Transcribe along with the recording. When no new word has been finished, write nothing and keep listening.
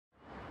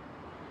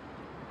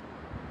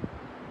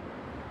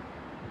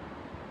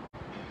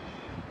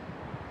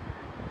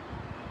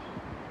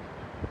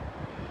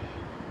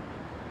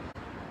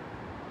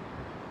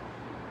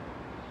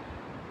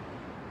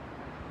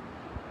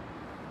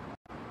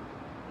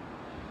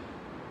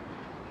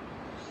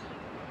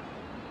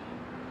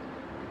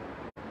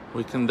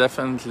we can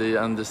definitely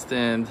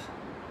understand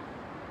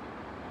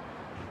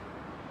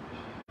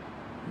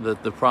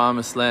that the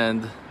promised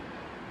land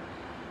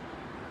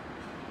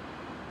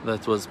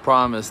that was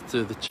promised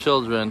to the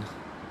children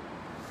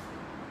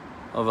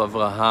of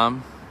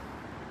Abraham,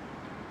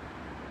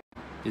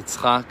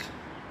 Yitzchak,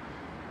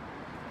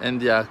 and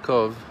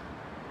Yaakov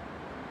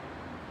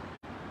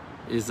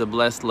is a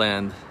blessed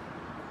land,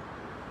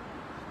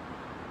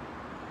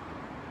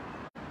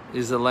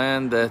 is a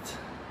land that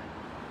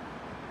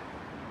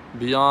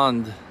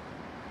beyond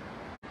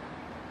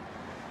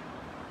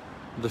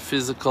the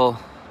physical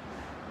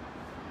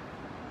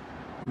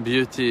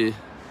beauty,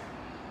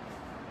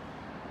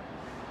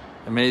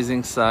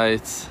 amazing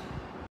sights,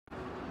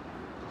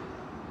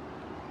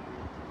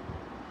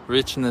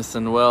 richness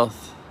and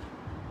wealth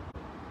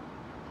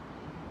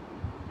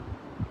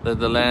that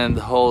the land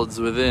holds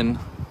within,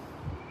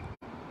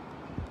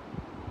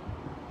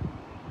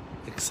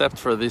 except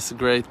for this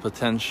great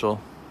potential,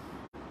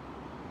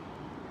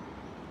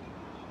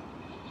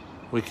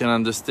 we can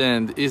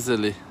understand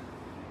easily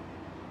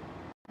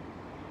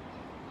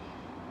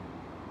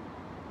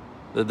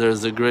that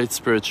there's a great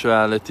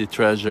spirituality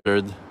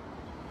treasured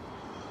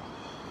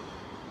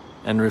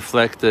and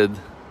reflected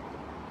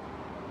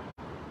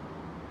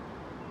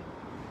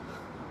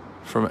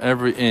from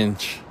every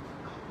inch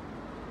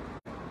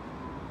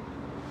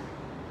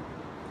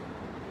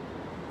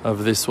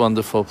of this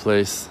wonderful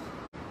place.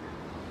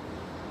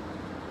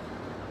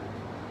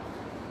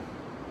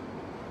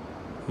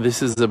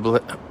 This is a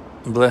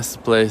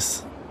blessed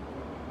place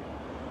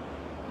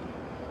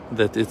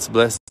that its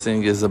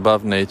blessing is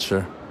above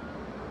nature.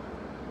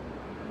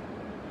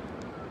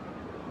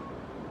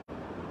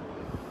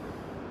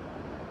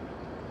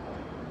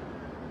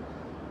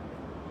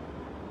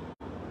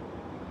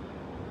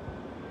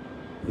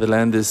 The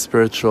land is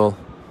spiritual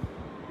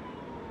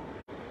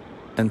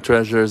and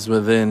treasures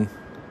within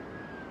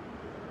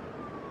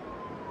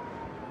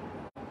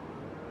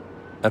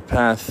a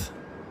path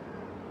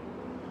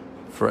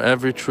for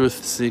every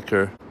truth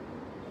seeker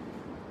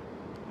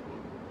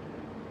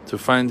to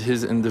find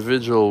his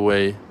individual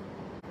way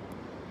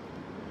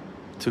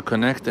to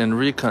connect and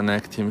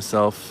reconnect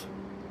himself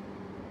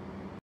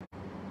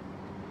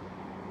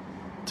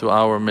to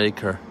our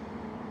Maker.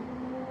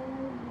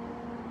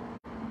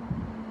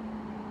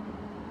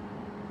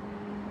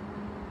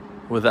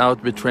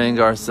 Without betraying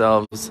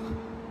ourselves,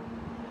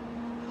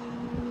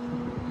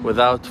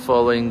 without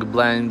following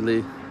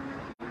blindly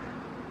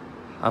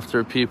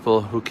after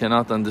people who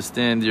cannot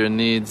understand your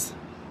needs,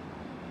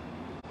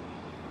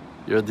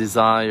 your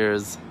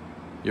desires,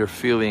 your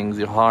feelings,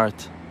 your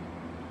heart.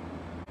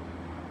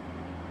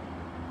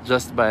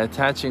 Just by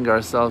attaching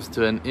ourselves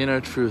to an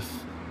inner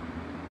truth,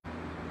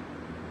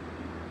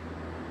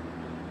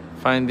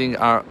 finding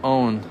our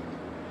own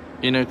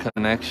inner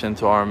connection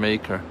to our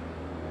Maker.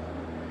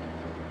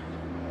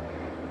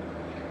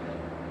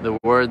 The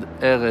word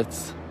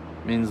Eretz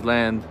means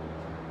land,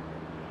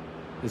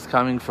 is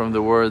coming from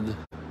the word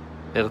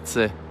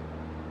Erze.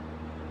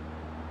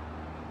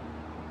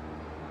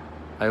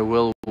 I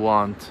will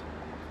want.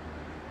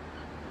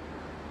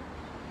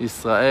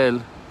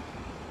 Israel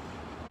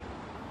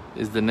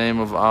is the name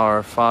of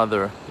our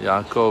father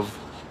Yaakov,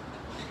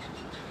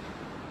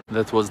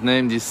 that was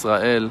named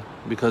Israel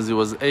because he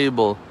was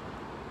able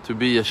to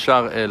be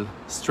Yashar El,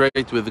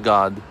 straight with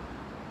God,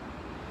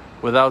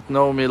 without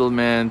no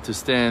middleman to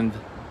stand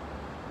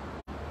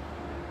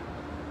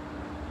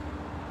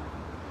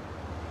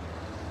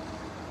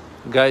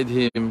guide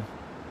him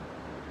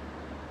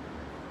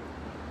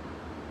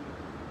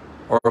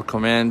or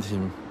command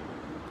him.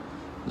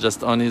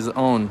 Just on his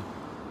own,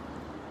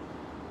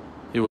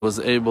 he was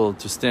able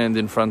to stand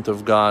in front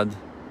of God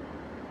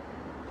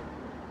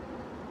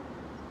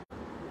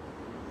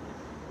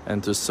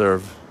and to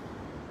serve.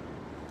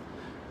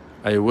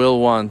 I will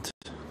want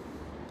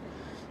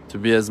to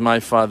be as my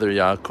father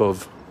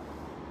Yaakov,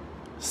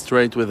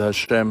 straight with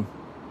HaShem,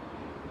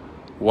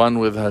 one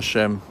with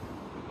HaShem,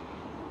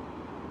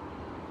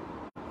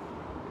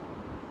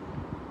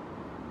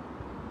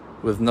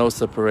 with no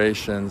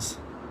separations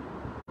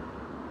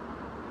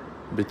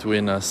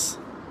between us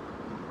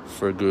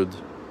for good.